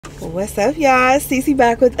What's up, y'all? Cece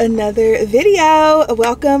back with another video.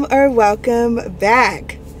 Welcome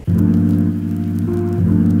back.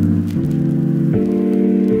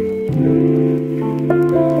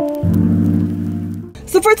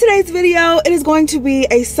 So for today's video, it is going to be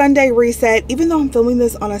a Sunday reset. Even though I'm filming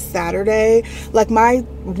this on a Saturday, like my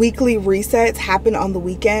weekly resets happen on the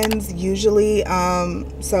weekends usually,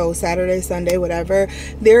 so Saturday, Sunday, whatever.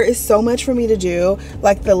 There is so much for me to do.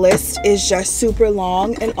 Like, the list is just super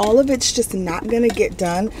long and all of it's just not gonna get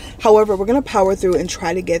done. However, we're gonna power through and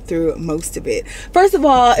try to get through most of it. First of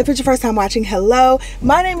all, if it's your first time watching, hello,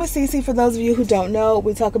 my name is Cece. For those of you who don't know,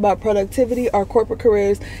 we talk about productivity, our corporate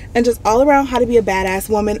careers, and just all around how to be a badass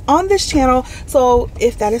woman on this channel. So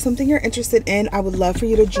if that is something you're interested in, I would love for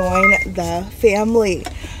you to join the family.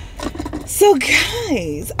 So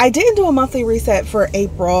guys, I didn't do a monthly reset for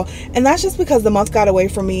April, and that's just because the month got away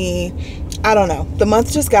from me. I don't know, the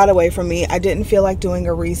month just got away from me. I didn't feel like doing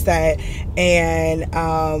a reset, and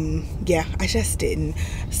yeah, I just didn't.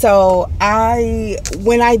 So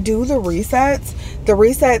when I do the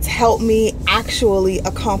resets help me actually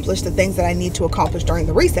accomplish the things that I need to accomplish during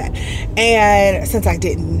the reset. And since I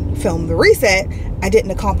didn't film the reset, I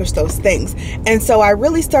didn't accomplish those things. And so I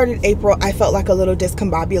really started April, I felt like a little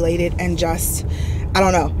discombobulated and just, I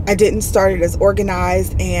don't know, I didn't start it as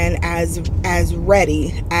organized and as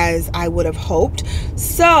ready as I would have hoped.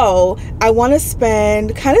 So I want to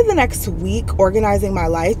spend kind of the next week organizing my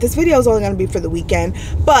life. This video is only going to be for the weekend,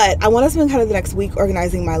 but I want to spend kind of the next week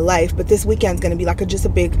organizing my life. But this weekend is going to be like just a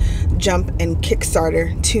big jump and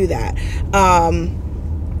kickstarter to that.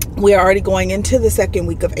 We are already going into the second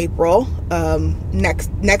week of April.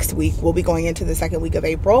 Next week we'll be going into the second week of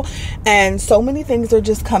April, and so many things are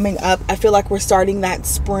just coming up. I feel like we're starting that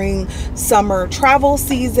spring summer travel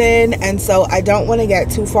season, and so I don't want to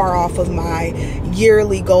get too far off of my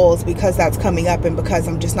yearly goals because that's coming up and because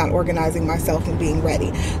I'm just not organizing myself and being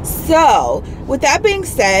ready. So with that being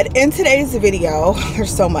said, in today's video,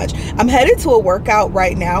 there's so much. I'm headed to a workout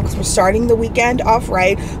right now because we're starting the weekend off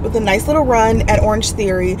right with a nice little run at Orange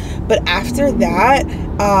Theory. But after that,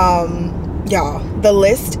 y'all, the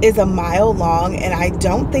list is a mile long and I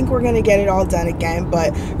don't think we're gonna get it all done again,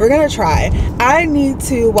 but we're gonna try. I need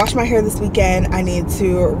to wash my hair this weekend. I need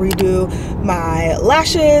to redo my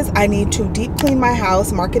lashes. I need to deep clean my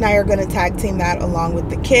house. Marc and I are gonna tag team that along with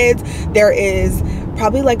the kids. There is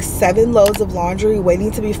probably like 7 loads of laundry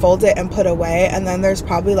waiting to be folded and put away, and then there's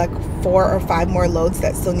probably like 4 or 5 more loads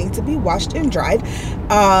that still need to be washed and dried.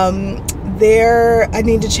 I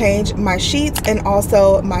need to change my sheets and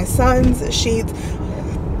also my son's sheets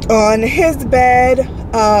on his bed.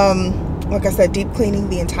 Like I said, deep cleaning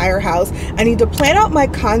the entire house. I need to plan out my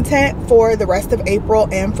content for the rest of April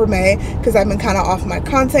and for May because I've been kind of off my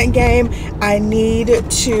content game. I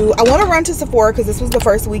want to run to Sephora because this was the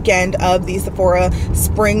first weekend of the Sephora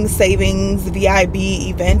Spring Savings VIB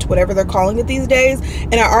event, whatever they're calling it these days.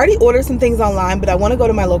 And I already ordered some things online, but I want to go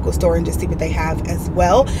to my local store and just see what they have as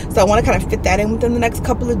well. So I want to kind of fit that in within the next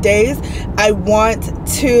couple of days. I want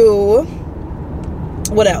to...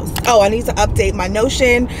 What else? Oh, I need to update my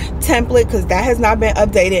Notion template because that has not been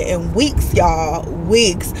updated in weeks, y'all.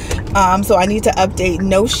 Weeks. So I need to update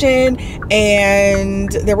Notion,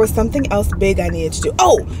 and there was something else big I needed to do.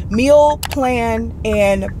 Oh, meal plan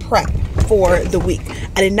and prep for the week.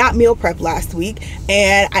 I did not meal prep last week,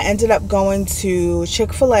 and I ended up going to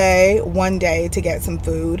Chick-fil-A one day to get some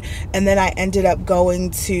food, and then I ended up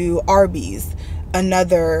going to Arby's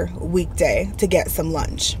another weekday to get some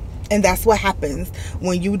lunch. And that's what happens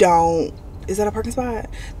when you don't... Is that a parking spot?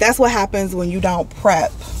 That's what happens when you don't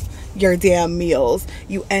prep your damn meals.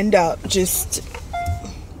 You end up just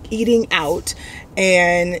eating out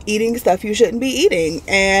and eating stuff you shouldn't be eating.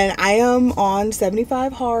 And I am on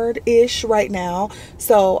 75 hard-ish right now,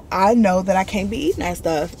 so I know that I can't be eating that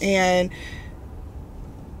stuff. And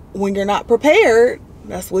when you're not prepared,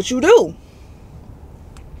 that's what you do.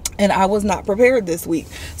 And I was not prepared this week,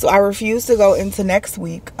 so I refuse to go into next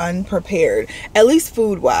week unprepared, at least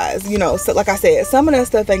food wise, you know. So like I said, some of that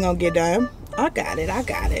stuff ain't gonna get done. I got it,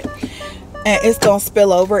 and it's gonna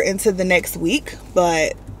spill over into the next week,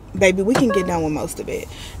 but baby, we can get done with most of it.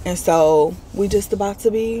 And so we just about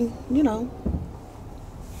to be, you know,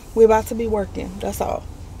 we're about to be working, that's all.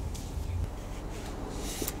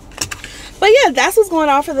 But yeah, that's what's going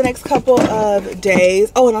on for the next couple of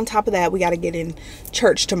days. Oh, and on top of that, we got to get into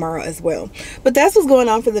church tomorrow as well. But that's what's going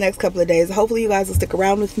on for the next couple of days. Hopefully you guys will stick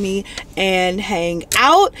around with me and hang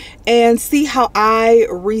out and see how I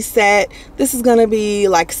reset. This is going to be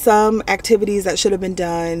like some activities that should have been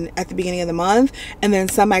done at the beginning of the month, and then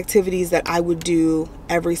some activities that I would do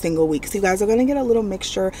every single week. So you guys are going to get a little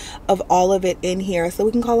mixture of all of it in here, so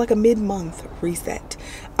we can call like a mid-month reset.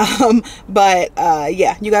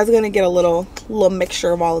 Yeah, you guys are going to get a little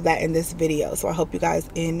mixture of all of that in this video, so I hope you guys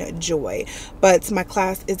enjoy. But my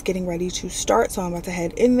class is getting ready to start, so I'm about to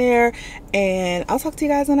head in there, and I'll talk to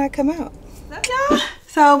you guys when I come out. What's up, y'all?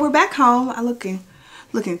 So we're back home. I'm looking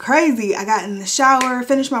crazy. I got in the shower,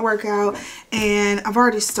 finished my workout, and I've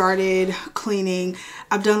already started cleaning.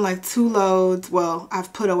 I've done like 2 loads. Well,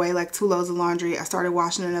 I've put away like 2 loads of laundry. I started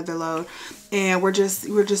washing another load, and we're just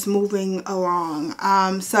moving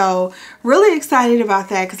along. So really excited about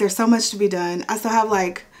that because there's so much to be done. I still have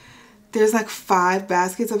there's like 5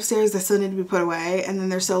 baskets upstairs that still need to be put away, and then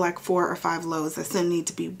there's still like 4 or 5 loads that still need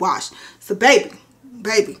to be washed. So baby,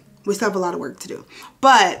 we still have a lot of work to do.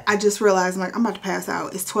 But I just realized I'm about to pass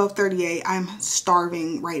out. It's 12:38. I'm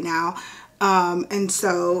starving right now. And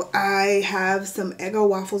so I have some Eggo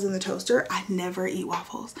waffles in the toaster. I never eat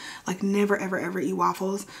waffles. Like never, ever eat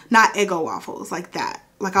waffles. Not Eggo waffles like that.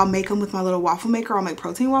 Like I'll make them with my little waffle maker. I'll make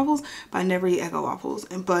protein waffles, but I never eat Eggo waffles.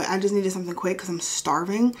 But I just needed something quick because I'm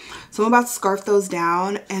starving. So I'm about to scarf those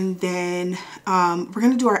down, and then we're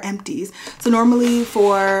going to do our empties. So normally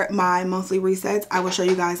for my monthly resets, I will show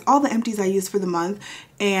you guys all the empties I use for the month.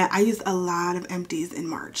 And I used a lot of empties in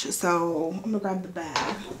March. So I'm going to grab the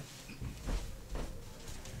bag.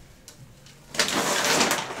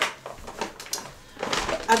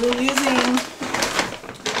 I've been using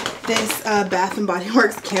this Bath and Body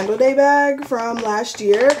Works Candle Day bag from last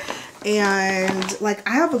year, and like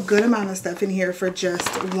I have a good amount of stuff in here for just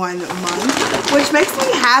 1 month, which makes me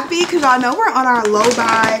happy because y'all know we're on our low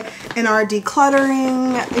buy and our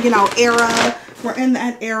decluttering, you know, era. We're in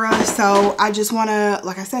that era, so I just want to,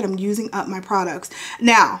 like I said, I'm using up my products.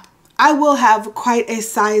 Now I will have quite a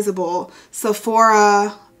sizable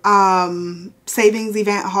Sephora savings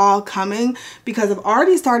event haul coming because I've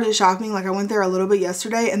already started shopping. Like I went there a little bit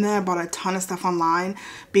yesterday, and then I bought a ton of stuff online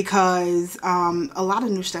because a lot of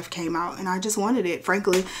new stuff came out and I just wanted it,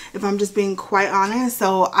 frankly, if I'm just being quite honest.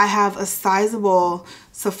 So I have a sizable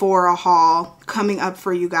Sephora haul coming up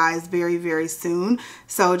for you guys very, very soon,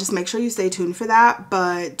 so just make sure you stay tuned for that.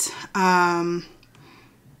 But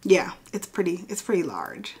yeah, it's pretty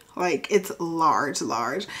large. Like it's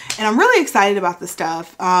large, and I'm really excited about the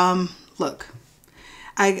stuff. Look,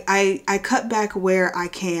 I cut back where I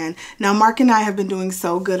can. Now Mark and I have been doing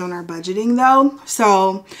so good on our budgeting though,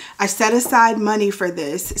 so I set aside money for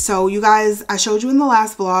this. So you guys, I showed you in the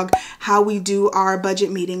last vlog how we do our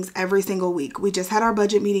budget meetings every single week. We just had our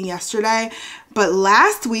budget meeting yesterday, but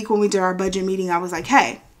last week when we did our budget meeting, I was like,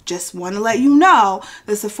 hey, just want to let you know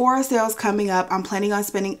the Sephora sale's coming up. I'm planning on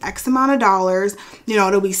spending X amount of dollars. You know,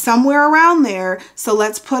 it'll be somewhere around there. So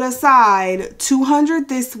let's put aside $200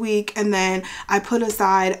 this week. And then I put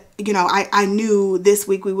aside, you know, I knew this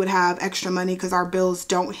week we would have extra money because our bills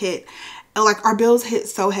don't hit. Like our bills hit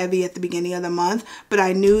so heavy at the beginning of the month, but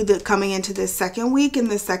I knew that coming into this second week and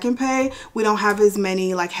this second pay, we don't have as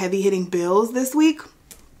many like heavy hitting bills this week.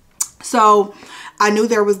 So I knew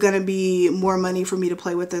there was going to be more money for me to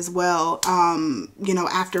play with as well, you know,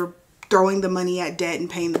 after throwing the money at debt and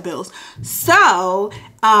paying the bills. So,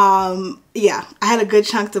 yeah, I had a good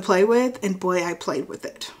chunk to play with, and boy, I played with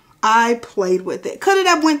it. Could it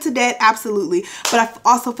have went to debt? Absolutely. But I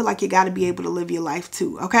also feel like you got to be able to live your life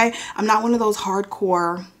too, okay? I'm not one of those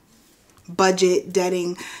hardcore budget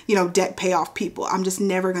debting, you know, debt payoff people. I'm just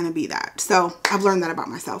never going to be that. So I've learned that about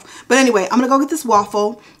myself. But anyway, I'm going to go get this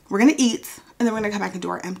waffle. We're going to eat, and then we're going to come back and do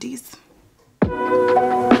our empties.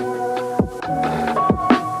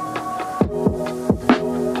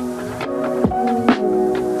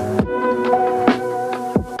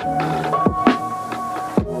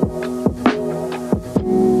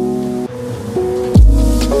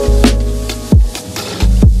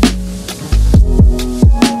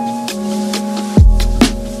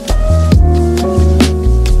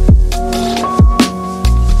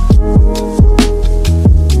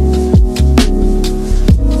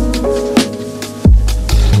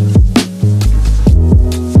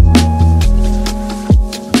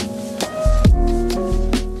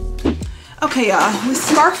 Okay, y'all, we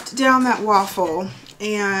scarfed down that waffle,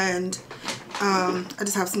 and I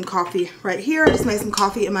just have some coffee right here. I just made some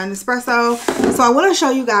coffee in my Nespresso. So I want to show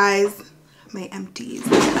you guys my empties.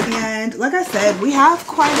 And like I said, we have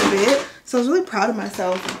quite a bit. So I was really proud of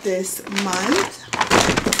myself this month.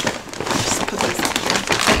 Just put this up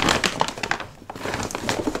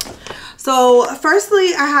So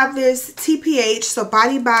firstly, I have this TPH, so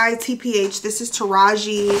Body by TPH. This is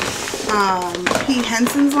Taraji P.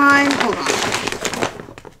 Henson's line. Hold on.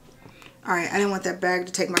 All right, I didn't want that bag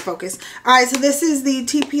to take my focus. All right, so this is the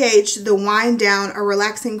TPH, the Wind Down, a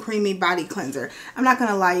relaxing creamy body cleanser. I'm not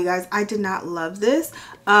gonna lie, you guys, I did not love this.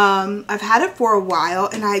 I've had it for a while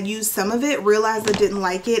and I used some of it, realized I didn't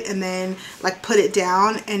like it, and then like put it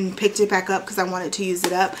down and picked it back up because I wanted to use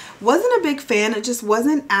it up. Wasn't a big fan. It just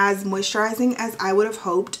wasn't as moisturizing as I would have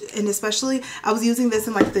hoped, and especially I was using this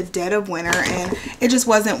in like the dead of winter and it just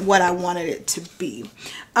wasn't what I wanted it to be.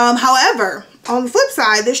 However, on the flip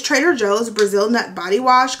side, this Trader Joe's Brazil Nut Body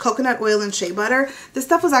Wash, coconut oil and shea butter. This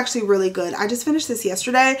stuff was actually really good. I just finished this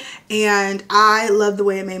yesterday and I love the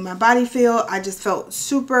way it made my body feel. I just felt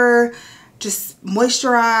super just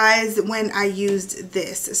moisturized when I used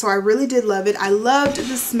this. So I really did love it. I loved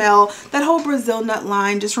the smell. That whole Brazil nut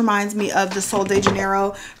line just reminds me of the Sol de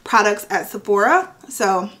Janeiro products at Sephora.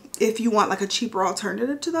 So if you want like a cheaper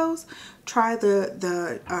alternative to those, try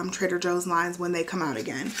the Trader Joe's lines when they come out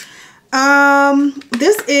again.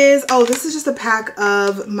 This is just a pack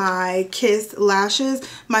of my Kiss lashes,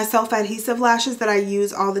 my self-adhesive lashes that I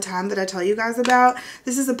use all the time that I tell you guys about.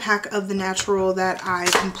 This is a pack of the natural that I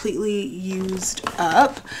completely used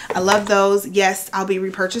up. I love those. Yes, I'll be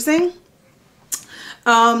repurchasing.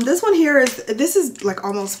 This one here this is like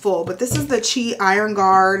almost full, but this is the Chi Iron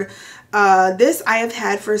Guard. This I have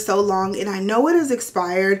had for so long and I know it is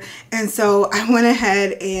expired, and so I went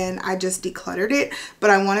ahead and I just decluttered it, but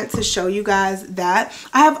I wanted to show you guys that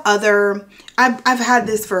I have I've had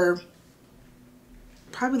this for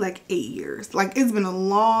probably like 8 years. Like, it's been a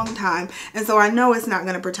long time, and so I know it's not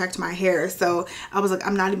going to protect my hair, so I was like,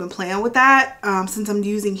 I'm not even playing with that since I'm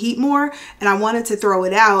using heat more, and I wanted to throw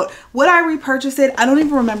it out. Would I repurchase it? I don't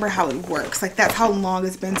even remember how it works. Like, that's how long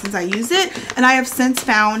it's been since I used it, and I have since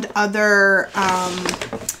found other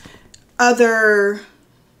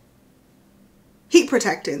heat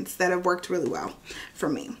protectants that have worked really well for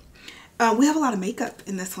me. We have a lot of makeup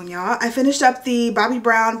in this one, y'all. I finished up the Bobbi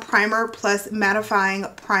Brown Primer Plus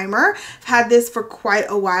Mattifying Primer. I've had this for quite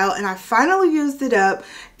a while and I finally used it up.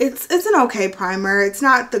 It's an okay primer. It's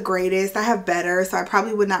not the greatest. I have better, so I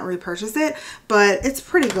probably would not repurchase it, but it's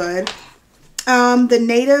pretty good. The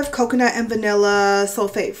Native Coconut and Vanilla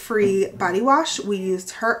Sulfate Free Body Wash, we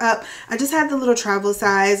used her up. I just had the little travel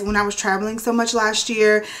size when I was traveling so much last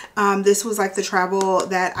year. This was like the travel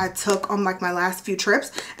that I took on like my last few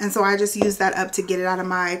trips, and so I just used that up to get it out of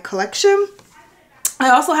my collection. I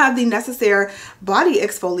also have the Necessaire Body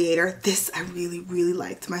Exfoliator. This I really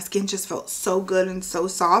liked. My skin just felt so good and so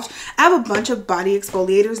soft. I have a bunch of body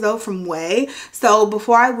exfoliators though from Way. So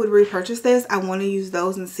before I would repurchase this, I want to use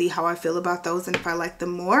those and see how I feel about those and if I like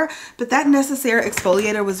them more. But that Necessaire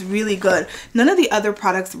Exfoliator was really good. None of the other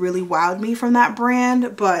products really wowed me from that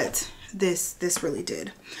brand, but this really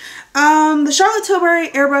did. The Charlotte Tilbury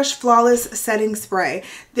Airbrush Flawless Setting Spray.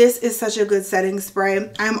 This is such a good setting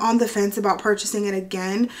spray. I'm on the fence about purchasing it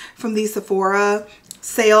again from the Sephora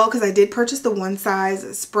sale because I did purchase the one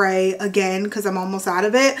size spray again because I'm almost out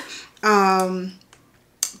of it.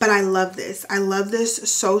 But I love this. I love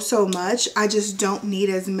this so much. I just don't need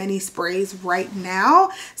as many sprays right now.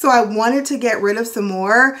 So I wanted to get rid of some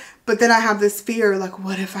more, but then I have this fear, like,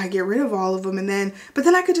 what if I get rid of all of them but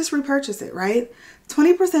then I could just repurchase it, right?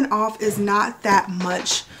 20% off is not that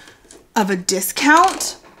much of a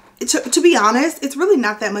discount. To be honest, it's really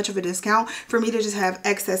not that much of a discount for me to just have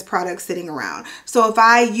excess products sitting around. So if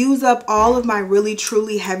I use up all of my really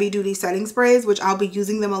truly heavy duty setting sprays, which I'll be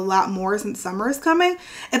using them a lot more since summer is coming,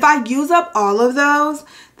 if I use up all of those,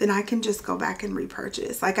 then I can just go back and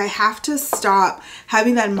repurchase. Like, I have to stop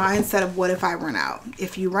having that mindset of what if I run out.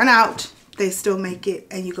 If you run out, they still make it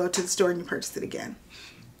and you go to the store and you purchase it again.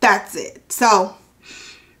 That's it. So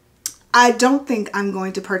I don't think I'm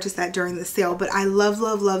going to purchase that during the sale, but I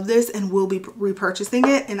love this and will be repurchasing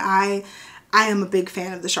it. And I am a big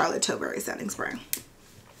fan of the Charlotte Tilbury setting spray.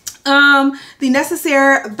 The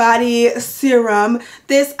Necessaire Body Serum.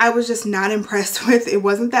 This I was just not impressed with. It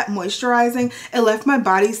wasn't that moisturizing. It left my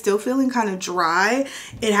body still feeling kind of dry.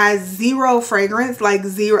 It has zero fragrance, like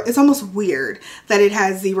zero. It's almost weird that it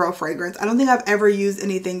has zero fragrance. I don't think I've ever used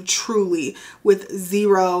anything truly with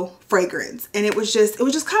zero fragrance, and it was just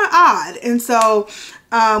kind of odd. And so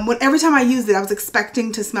every time I used it, I was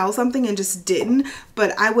expecting to smell something and just didn't,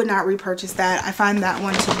 but I would not repurchase that. I find that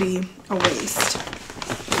one to be a waste.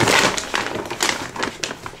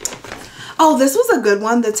 Oh, this was a good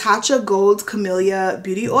one. The Tatcha Gold Camellia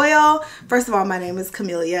Beauty Oil. First of all, my name is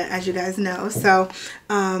Camellia, as you guys know. So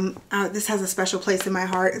this has a special place in my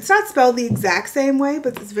heart. It's not spelled the exact same way,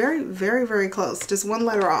 but it's very, very, very close. Just one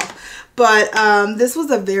letter off. But this was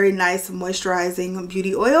a very nice moisturizing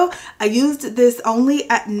beauty oil. I used this only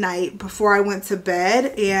at night before I went to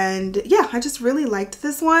bed. And yeah, I just really liked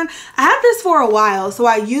this one. I had this for a while. So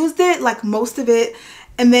I used it, like most of it.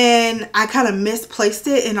 And then I kind of misplaced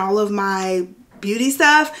it in all of my beauty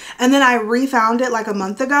stuff. And then I refound it like a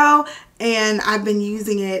month ago. And I've been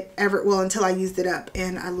using it until I used it up.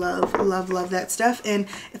 And I love, love, love that stuff. And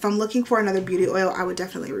if I'm looking for another beauty oil, I would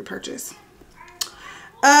definitely repurchase.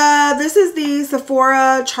 This is the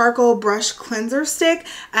Sephora Charcoal Brush Cleanser Stick.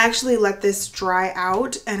 I actually let this dry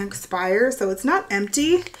out and expire. So it's not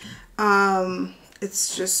empty.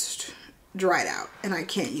 It's just dried out and I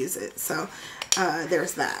can't use it. So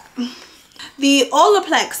there's that. The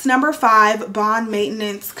Olaplex No. 5 Bond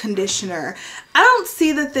Maintenance Conditioner. I don't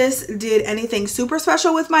see that this did anything super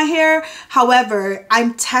special with my hair. However,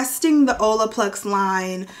 I'm testing the Olaplex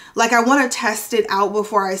line. Like, I want to test it out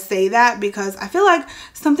before I say that, because I feel like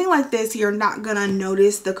something like this, you're not going to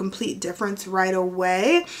notice the complete difference right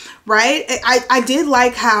away, right? I did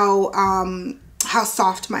like how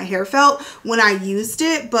soft my hair felt when I used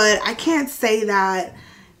it, but I can't say that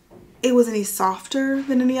it was any softer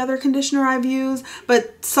than any other conditioner I've used.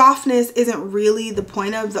 But softness isn't really the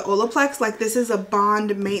point of the Olaplex. Like, this is a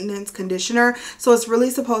bond maintenance conditioner, so it's really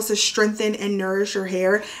supposed to strengthen and nourish your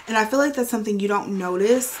hair. And I feel like that's something you don't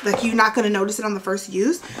notice. Like, you're not going to notice it on the first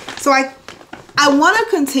use. So I want to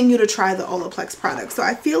continue to try the Olaplex products. So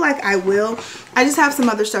I feel like I will. I just have some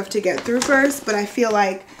other stuff to get through first, but I feel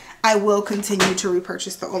like I will continue to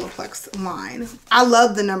repurchase the Olaplex line. I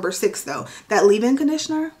love the No. 6 though. That leave-in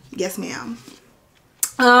conditioner, yes ma'am.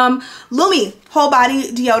 Lumi whole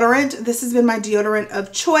body deodorant. This has been my deodorant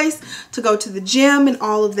of choice to go to the gym and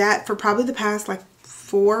all of that for probably the past like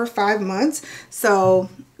 4 or 5 months.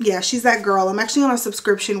 So yeah, she's that girl. I'm actually on a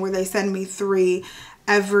subscription where they send me 3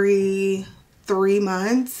 every 3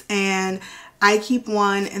 months, and I keep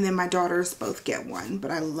one and then my daughters both get one,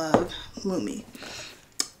 but I love Lumi.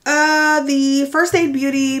 The First Aid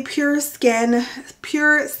Beauty Pure Skin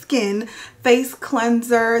Face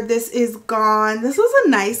Cleanser. This is gone. This was a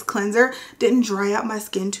nice cleanser. Didn't dry out my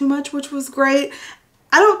skin too much, which was great.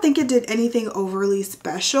 I don't think it did anything overly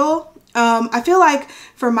special. I feel like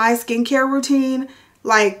for my skincare routine,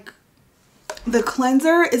 like, the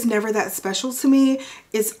cleanser is never that special to me.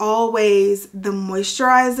 It's always the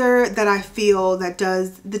moisturizer that I feel that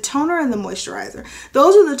does the toner, and the moisturizer.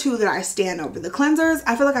 Those are the two that I stand over. The cleansers,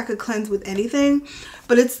 I feel like I could cleanse with anything,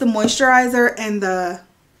 but it's the moisturizer and the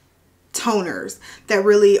toners that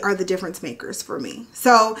really are the difference makers for me.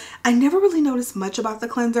 So I never really noticed much about the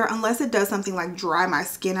cleanser unless it does something like dry my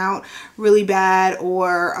skin out really bad,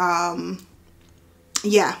 or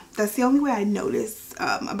yeah, that's the only way I notice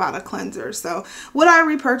about a cleanser. So would I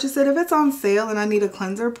repurchase it if it's on sale and I need a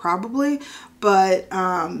cleanser? Probably, but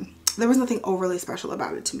there was nothing overly special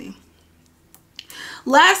about it to me.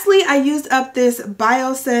 Lastly, I used up this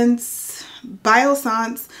Biossance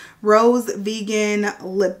Rose Vegan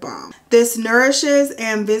Lip Balm. This nourishes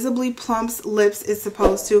and visibly plumps lips. It's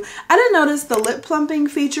supposed to. I didn't notice the lip plumping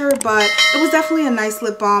feature, but it was definitely a nice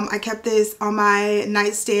lip balm. I kept this on my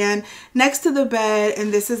nightstand next to the bed,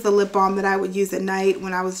 and this is the lip balm that I would use at night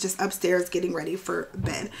when I was just upstairs getting ready for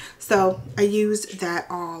bed. So I used that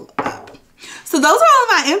all up. So those are all of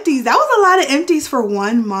my empties. That was a lot of empties for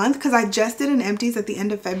 1 month, because I just did an empties at the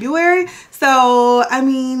end of February. So, I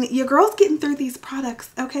mean, your girl's getting through these products,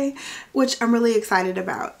 okay? Which I'm really excited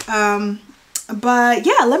about. But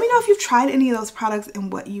yeah, let me know if you've tried any of those products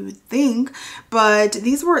and what you think. But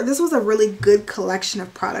this was a really good collection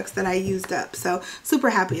of products that I used up. So, super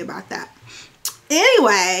happy about that.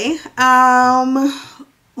 Anyway,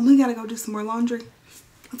 we gotta go do some more laundry.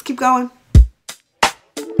 Let's keep going.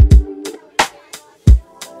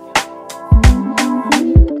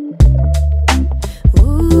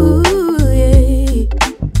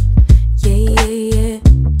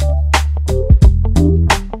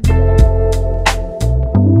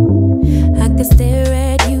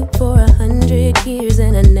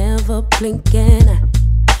 Blinking,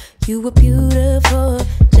 you were beautiful,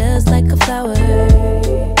 just like a flower.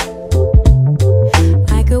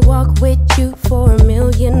 I could walk with you for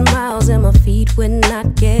 1,000,000 miles and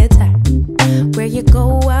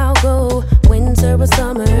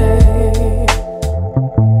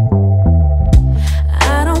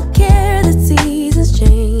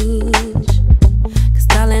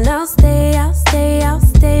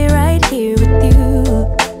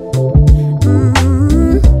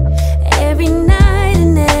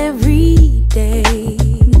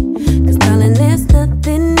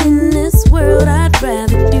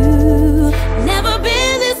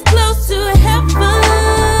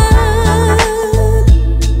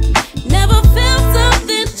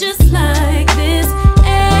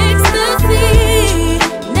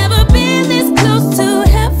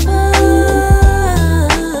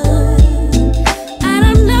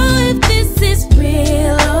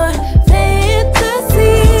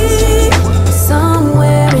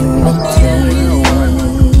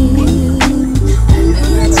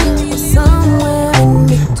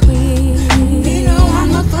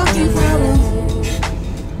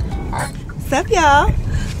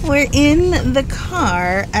we're in the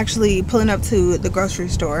car, actually pulling up to the grocery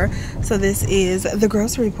store. So this is the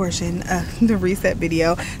grocery portion of the reset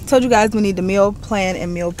video. Told you guys we need to meal plan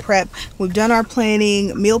and meal prep. We've done our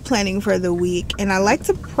meal planning for the week, and I like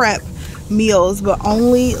to prep meals, but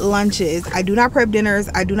only lunches. I do not prep dinners.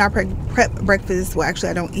 I do not prep breakfast. Well, actually,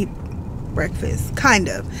 I don't eat breakfast, kind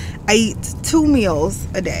of. I eat 2 meals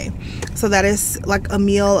a day, so that is like a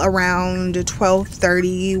meal around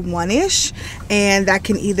 12:30, 1ish, and that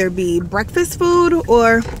can either be breakfast food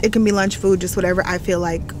or it can be lunch food, just whatever I feel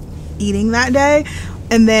like eating that day.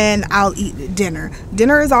 And then I'll eat dinner.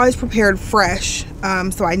 Dinner is always prepared fresh,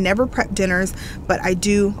 so I never prep dinners, but I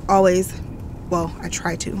do always, well, I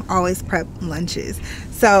try to always prep lunches.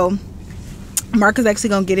 So Marc is actually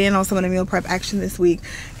going to get in on some of the meal prep action this week,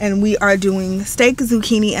 and we are doing steak,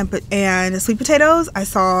 zucchini, and sweet potatoes. I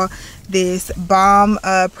saw this bomb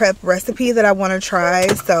prep recipe that I want to try,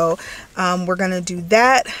 so we're going to do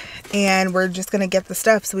that, and we're just going to get the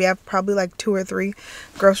stuff. So we have probably like 2 or 3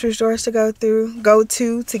 grocery stores to go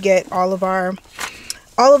to get all of our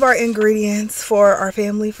ingredients for our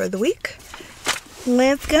family for the week.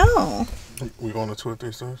 Let's go. We going to 2 or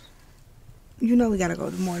 3 stores? You know we got to go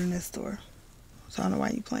to more than this store. So I don't know why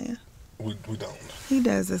you playing. We don't. He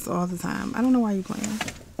does this all the time. I don't know why you playing.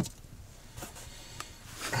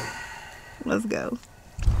 Let's go.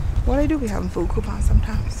 What they do be having food coupons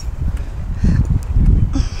sometimes.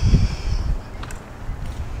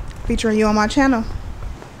 Featuring you on my channel.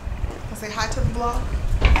 I'll say hi to the vlog.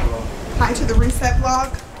 Hello. Hi to the reset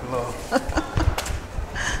vlog. Hello.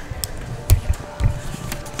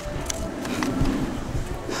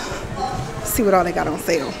 See what all they got on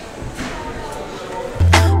sale.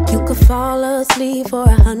 You could fall asleep for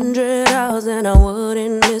 100 hours and I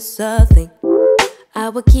wouldn't miss a thing. I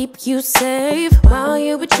would keep you safe while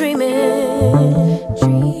you were dreaming.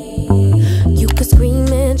 You could scream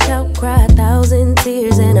and shout, cry 1,000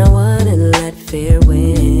 tears, and I wouldn't let fear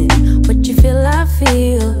win. What you feel, I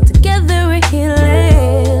feel. Together we're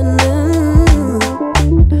healing.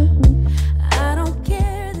 I don't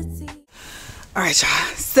care. All right,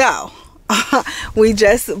 y'all. So we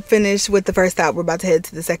just finished with the first stop. We're about to head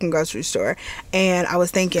to the second grocery store, and I was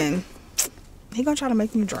thinking, he gonna try to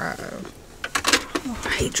make me drive. Oh, I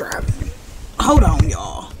hate driving. Hold on,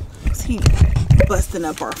 y'all. He busting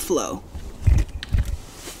up our flow.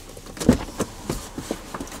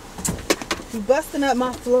 He busting up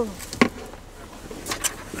my flow.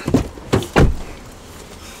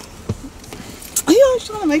 He always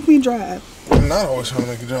trying to make me drive. I'm not always trying to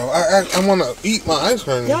make you drive. I want to eat my ice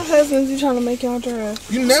cream. Y'all husbands, you trying to make y'all drive.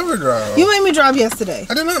 You never drive. You made me drive yesterday.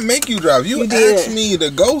 I did not make you drive. You asked me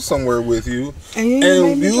to go somewhere with you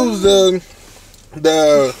and use the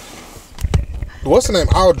what's the name?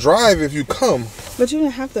 I'll drive if you come. But you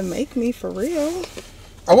didn't have to make me, for real.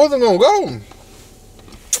 I wasn't gonna go.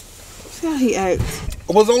 See how he acts.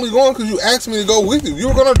 I was only going because you asked me to go with you. You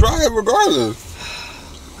were gonna drive regardless.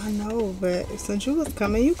 I know, but since you was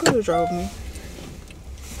coming, you could have drove me.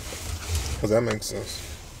 Cause that makes sense.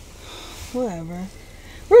 Whatever.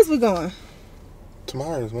 Where's we going?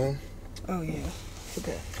 Tomorrow's, man. Oh yeah.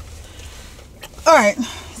 Okay. All right.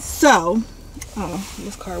 So,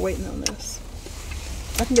 this car waiting on us.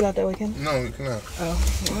 I can get out that way, can I? No, you cannot. Oh.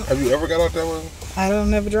 Well. Have you ever got out that way? I don't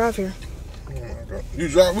never drive here. Oh my God. You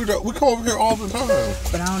drive? We come over here all the time.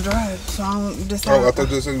 But I don't drive, so I don't decide. Oh, I thought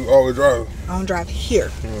you said you always drive. I don't drive here.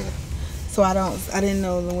 Yeah. So I didn't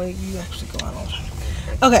know the way you actually go out all the time.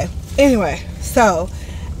 Okay, anyway, so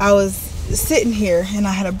I was sitting here and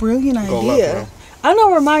I had a brilliant idea. I don't know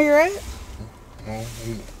where Meyer at. Well,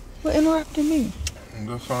 What interrupted me? I'm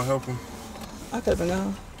just trying to help him. I could have been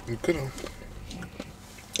gone. You could have.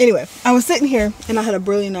 Anyway, I was sitting here and I had a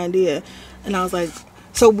brilliant idea, and I was like,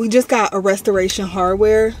 so we just got a Restoration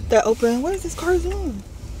Hardware that opened. What is this car doing?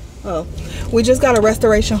 Oh, we just got a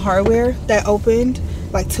Restoration Hardware that opened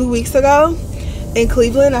like 2 weeks ago in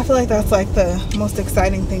Cleveland. I feel like that's like the most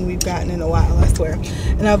exciting thing we've gotten in a while, I swear.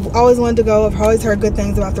 And I've always wanted to go. I've always heard good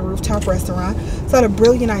things about the rooftop restaurant. So I had a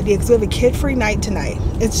brilliant idea because we have a kid-free night tonight.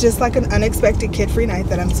 It's just like an unexpected kid-free night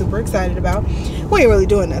that I'm super excited about. We ain't really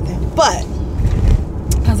doing nothing, but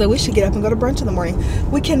I was like, we should get up and go to brunch in the morning.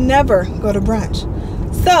 We can never go to brunch.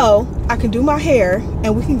 So I can do my hair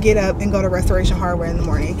and we can get up and go to Restoration Hardware in the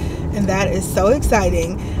morning. And that is so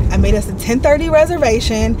exciting. I made us a 10:30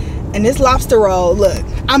 reservation, and this lobster roll, look,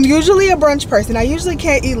 I'm usually a brunch person. I usually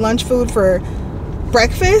can't eat lunch food for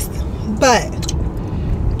breakfast, but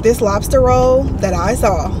this lobster roll that I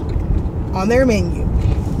saw on their menu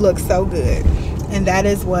looks so good. And that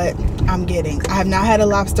is what I'm getting. I have not had a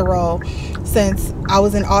lobster roll since I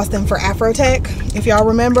was in Austin for Afrotech, if y'all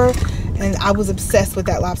remember. And I was obsessed with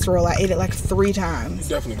that lobster roll. I ate it like 3 times.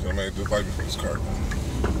 You definitely could have made this like before this car.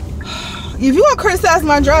 If you want to criticize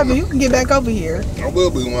my driving, you can get back over here. I will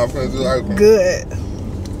be when I finish this ice cream. Good.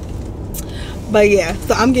 But yeah,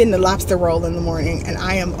 so I'm getting the lobster roll in the morning, and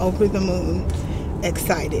I am over the moon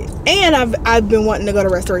excited. And I've been wanting to go to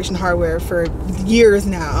Restoration Hardware for years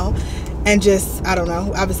now, and just, I don't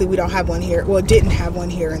know, obviously we don't have one here. Well, didn't have one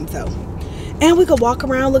here, and we could walk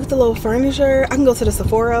around, look at the little furniture. I can go to the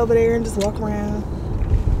Sephora over there and just walk around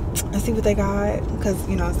and see what they got, because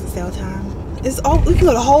you know it's the sale time. It's all, we can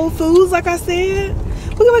go to Whole Foods, like I said.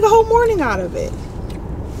 We can make a whole morning out of it.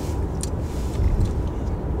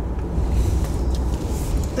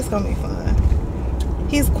 It's gonna be fun.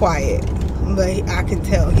 He's quiet, but I can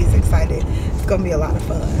tell he's excited. It's gonna be a lot of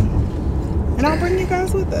fun, and I'll bring you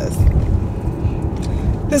guys with us.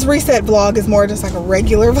 This reset vlog is more just like a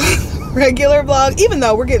regular vlog, even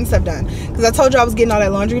though we're getting stuff done, because I told you I was getting all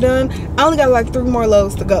that laundry done. I only got like 3 more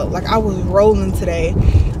loads to go. Like, I was rolling today.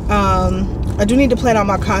 I do need to plan out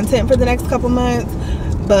my content for the next couple months,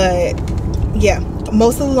 but yeah,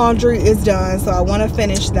 most of the laundry is done, so I want to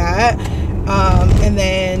finish that, and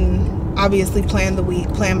then obviously plan the week,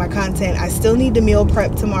 plan my content. I still need to meal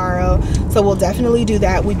prep tomorrow, so we'll definitely do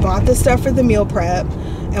that. We bought the stuff for the meal prep,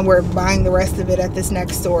 and we're buying the rest of it at this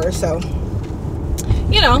next store, so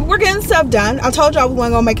you know, we're getting stuff done. I told y'all we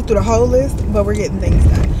weren't gonna make it through the whole list, but we're getting things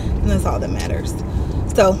done, and that's all that matters.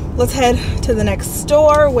 So let's head to the next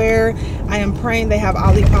store, where I am praying they have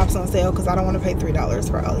Olipop's on sale, because I don't want to pay $3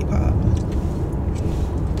 for Olipop.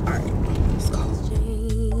 All right, let's go.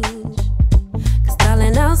 'Cause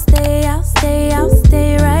darling, I'll stay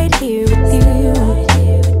right here with you.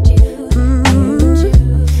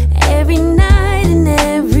 Every night and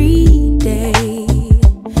every day.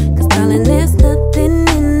 'Cause darling, there's nothing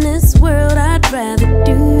in this world I'd rather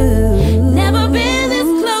do. Never been this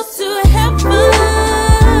close to heaven.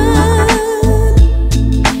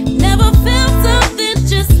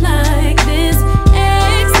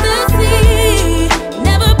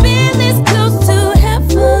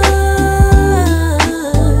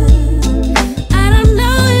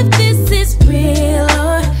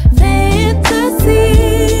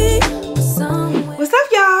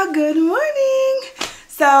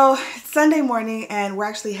 So it's Sunday morning, and we're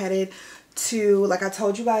actually headed to, like I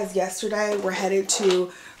told you guys yesterday, we're headed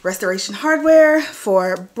to Restoration Hardware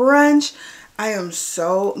for brunch. I am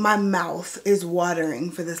so, my mouth is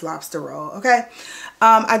watering for this lobster roll. Okay,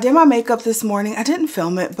 I did my makeup this morning. I didn't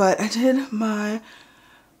film it, but I did my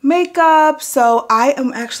makeup. So I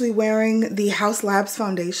am actually wearing the House Labs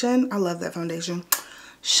foundation. I love that foundation.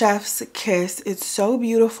 Chef's Kiss. It's so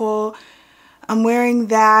beautiful. I'm wearing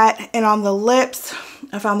that, and on the lips,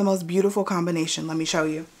 I found the most beautiful combination. Let me show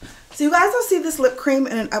you. So you guys will see this lip cream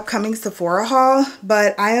in an upcoming Sephora haul,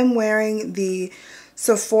 but I am wearing the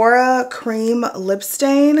Sephora Cream Lip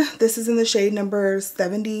Stain. This is in the shade number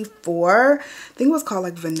 74. I think it was called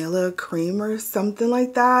like Vanilla Cream or something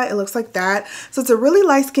like that. It looks like that. So it's a really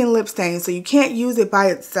light skin lip stain, so you can't use it by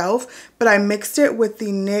itself, but I mixed it with the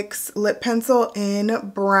NYX lip pencil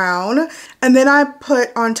in brown. And then I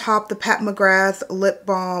put on top the Pat McGrath lip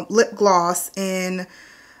gloss in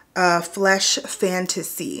Flesh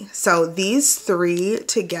Fantasy. So these 3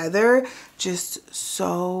 together, just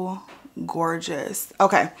so gorgeous.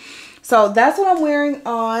 Okay, so that's what I'm wearing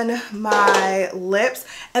on my lips.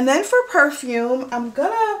 And then for perfume,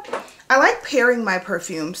 I like pairing my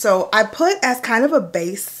perfume. So I put as kind of a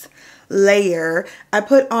base layer, I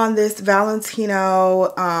put on this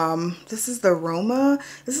Valentino, this is the Roma.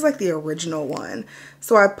 This is like the original one.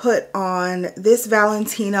 So I put on this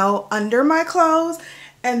Valentino under my clothes,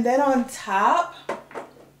 and then on top,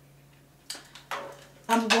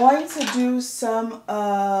 I'm going to do some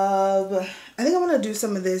of, I think I'm going to do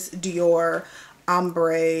some of this Dior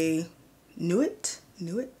Ombre Nuit,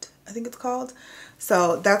 I think it's called.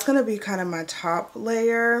 So that's going to be kind of my top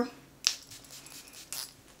layer.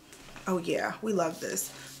 Oh yeah, we love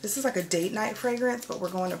this. This is like a date night fragrance, but we're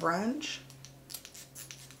going to brunch.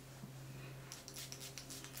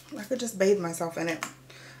 I could just bathe myself in it.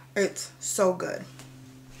 It's so good.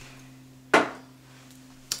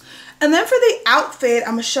 And then for the outfit,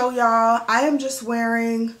 I'm going to show y'all. I am just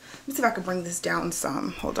wearing, let me see if I can bring this down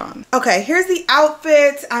some. Hold on. Okay, here's the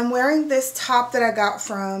outfit. I'm wearing this top that I got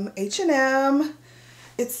from H&M.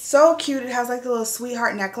 It's so cute. It has like the little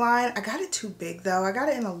sweetheart neckline. I got it too big though. I got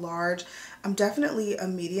it in a large. I'm definitely a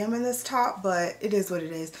medium in this top, but it is what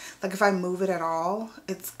it is. Like if I move it at all,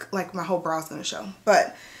 it's like my whole bra's going to show.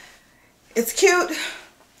 But it's cute.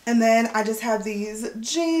 And then I just have these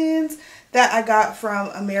jeans that I got from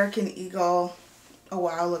American Eagle a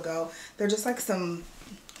while ago. They're just like some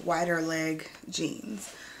wider leg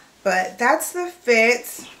jeans. But that's the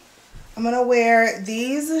fit. I'm gonna wear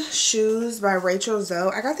these shoes by Rachel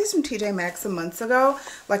Zoe. I got these from TJ Maxx some months ago,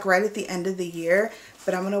 like right at the end of the year.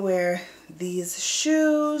 But I'm gonna wear these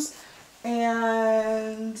shoes,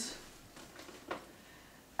 and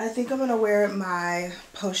I think I'm gonna wear my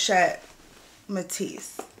Pochette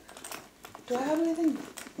Matisse. Do I have anything?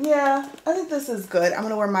 Yeah, I think this is good. I'm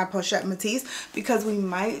gonna wear my Pochette Matisse because we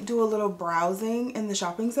might do a little browsing in the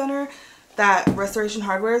shopping center that Restoration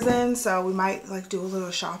Hardware is in, so we might like do a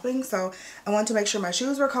little shopping. So I wanted to make sure my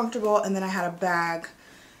shoes were comfortable, and then I had a bag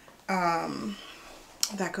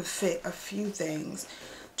that could fit a few things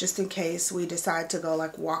just in case we decide to go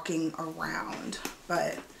like walking around.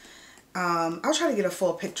 But I'll try to get a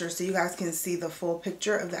full picture so you guys can see the full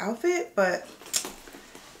picture of the outfit. But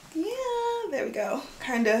yeah, there we go.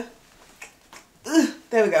 Kind of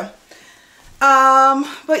there we go.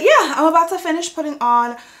 But yeah, I'm about to finish putting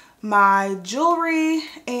on my jewelry,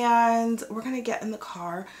 and we're gonna get in the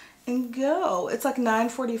car and go. It's like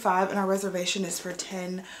 9:45 and our reservation is for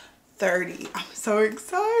 10:30. I'm so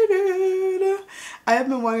excited. I have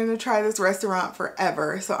been wanting to try this restaurant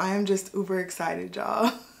forever, so I am just uber excited,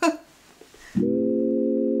 y'all.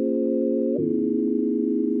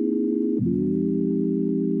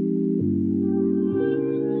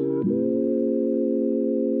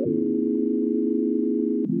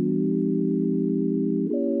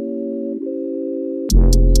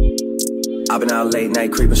 I've been out late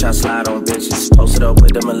night creeping, shot slide on bitches. Posted up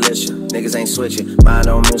with the militia, niggas ain't switching. Mine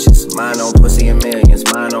on missions, mine on pussy and millions.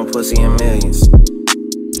 Mine on pussy and millions.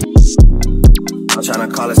 I'm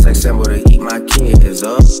tryna call a sex symbol to eat my kids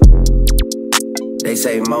up. They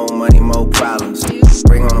say more money, more problems.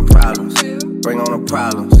 Bring on the problems, bring on the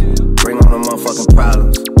problems. Bring on the motherfucking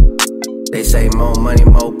problems. They say more money,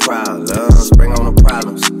 more problems. Bring on the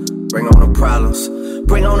problems, bring on the problems.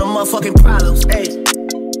 Bring on the motherfucking problems, ayy.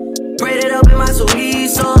 Braid it up in my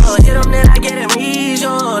Suizo. Hit them, then I get amnesia.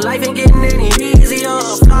 Life ain't getting any easier.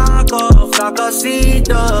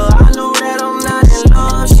 Flacosita. I know that I'm not in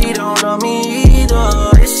love. She don't love me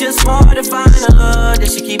either. It's just hard to find a love that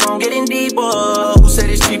she keep on getting deeper. Who said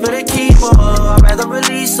it's cheaper to keep her? I'd rather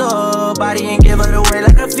release her body and give her away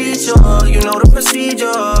like a feature. You know the procedure.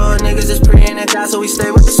 Niggas is pretty in the guy, so we stay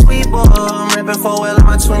with the sweeper. I'm rapping for well in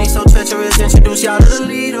my 20s, so treacherous. Introduce y'all to the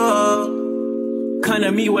leader. Come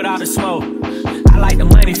to me without the smoke. I like the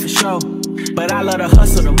money for sure, but I love the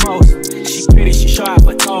hustle the most. She pretty, she show off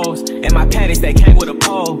her toes, and my panties that came with a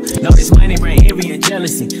pole. Know this money bring envy and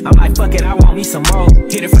jealousy. I'm like, fuck it, I want me some more.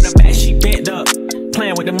 Hit it from the back, she bent up.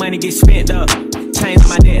 Playing with the money, get spent up. Chains on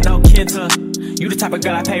my neck, no Kenta. You the type of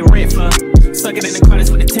girl I pay rent for. Stuck it in the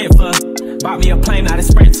corners with the tent for. Bought me a plane, not a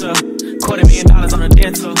Sprinter. $250,000 on a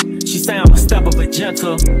dental. She say I'm a stepper, but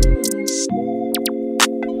gentle.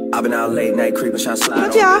 I've been out late night creeping, shot slide.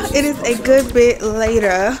 But y'all, it is a good bit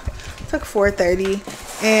later. It's like 4:30,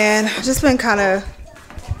 and I've just been kind of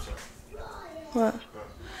what?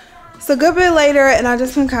 It's a good bit later, and I've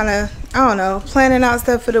just been kind of, I don't know, planning out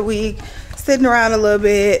stuff for the week, sitting around a little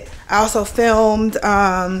bit. I also filmed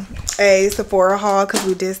a Sephora haul because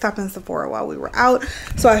we did stop in Sephora while we were out.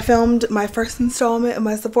 So I filmed my first installment of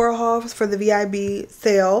my Sephora haul for the VIB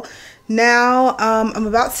sale. Now I'm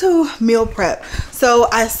about to meal prep. So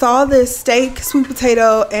I saw this steak, sweet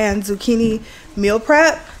potato, and zucchini meal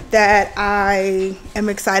prep that I am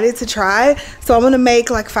excited to try. So I'm gonna make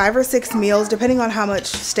like 5 or 6 meals depending on how much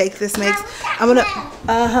steak this makes. I'm gonna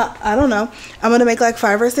I don't know, I'm gonna make like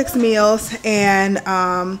 5 or 6 meals, and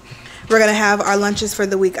we're gonna have our lunches for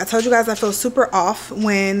the week. I told you guys I feel super off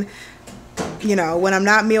when, you know, when I'm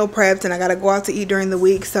not meal prepped and I gotta go out to eat during the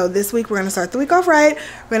week. So this week we're gonna start the week off right.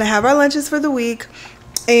 We're gonna have our lunches for the week,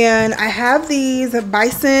 and I have these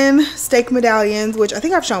bison steak medallions, which I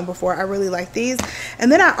think I've shown before. I really like these.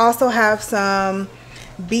 And then I also have some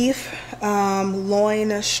beef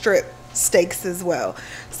loin strip steaks as well.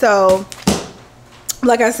 So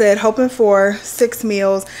like I said, hoping for 6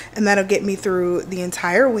 meals, and that'll get me through the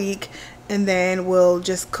entire week, and then we'll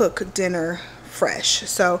just cook dinner fresh.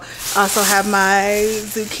 So I also have my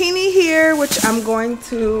zucchini here, which I'm going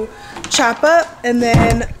to chop up, and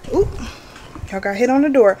then ooh, y'all got hit on the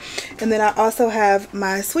door. And then I also have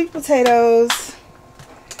my sweet potatoes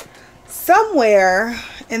somewhere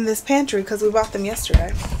in this pantry because we bought them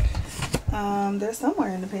yesterday. They're somewhere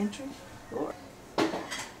in the pantry. Lord.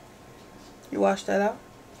 You washed that out?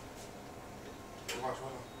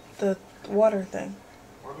 The water thing.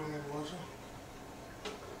 Why do you need to wash it?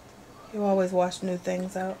 You always wash new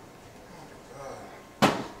things out. You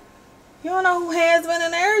don't know who has been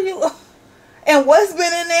in there? And what's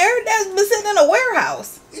been in there? That's been sitting in a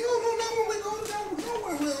warehouse. You don't know that when we go to that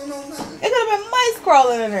nowhere. could have been mice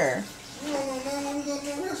crawling in there. No, we got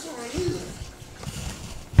no restaurant either.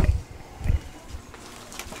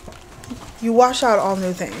 You wash out all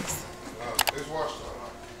new things. It's washed out.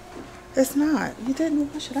 It's not. You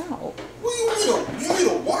didn't wash it out. What do you want me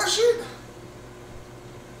to wash it?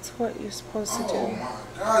 That's what you're supposed to do. Oh my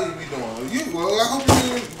God, you be doing. Well, I hope you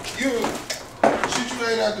shit you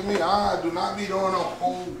ain't after me. I do not be doing a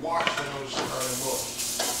whole washing of shit out of book.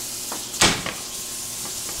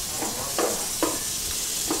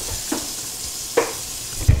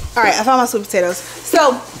 All right, I found my sweet potatoes.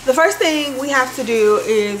 So the first thing we have to do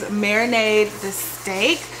is marinate the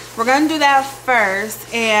steak. We're gonna do that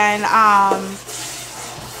first, and I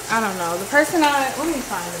don't know. The person let me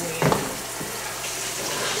find the name.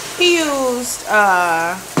 He used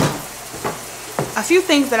a few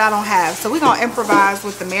things that I don't have, so we're gonna improvise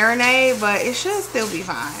with the marinade, but it should still be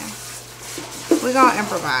fine. We're gonna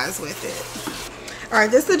improvise with it. All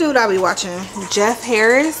right, this is the dude I'll be watching, Jeff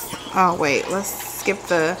Harris. Oh wait, let's skip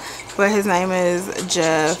but his name is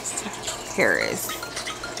Jeff Harris.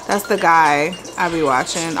 That's the guy I'll be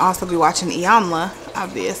watching. Also be watching Iyanla,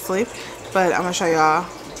 obviously, but I'm gonna show y'all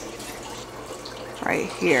right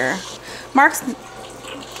here. Marc's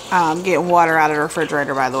getting water out of the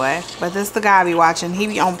refrigerator, by the way, but this is the guy I be watching. He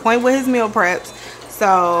be on point with his meal preps.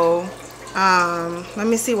 So let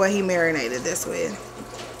me see what he marinated this with.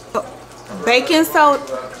 Baking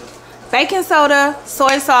soda,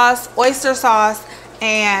 soy sauce, oyster sauce,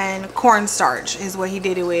 and cornstarch is what he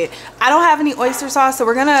did it with. I don't have any oyster sauce, so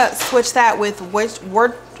we're gonna switch that with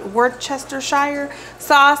Worcestershire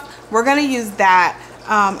sauce. We're gonna use that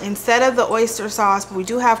instead of the oyster sauce, but we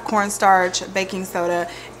do have cornstarch, baking soda,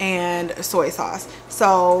 and soy sauce.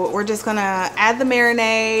 So we're just gonna add the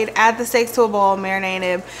marinade, add the steaks to a bowl, marinate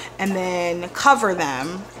them, and then cover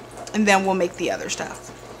them, and then we'll make the other stuff.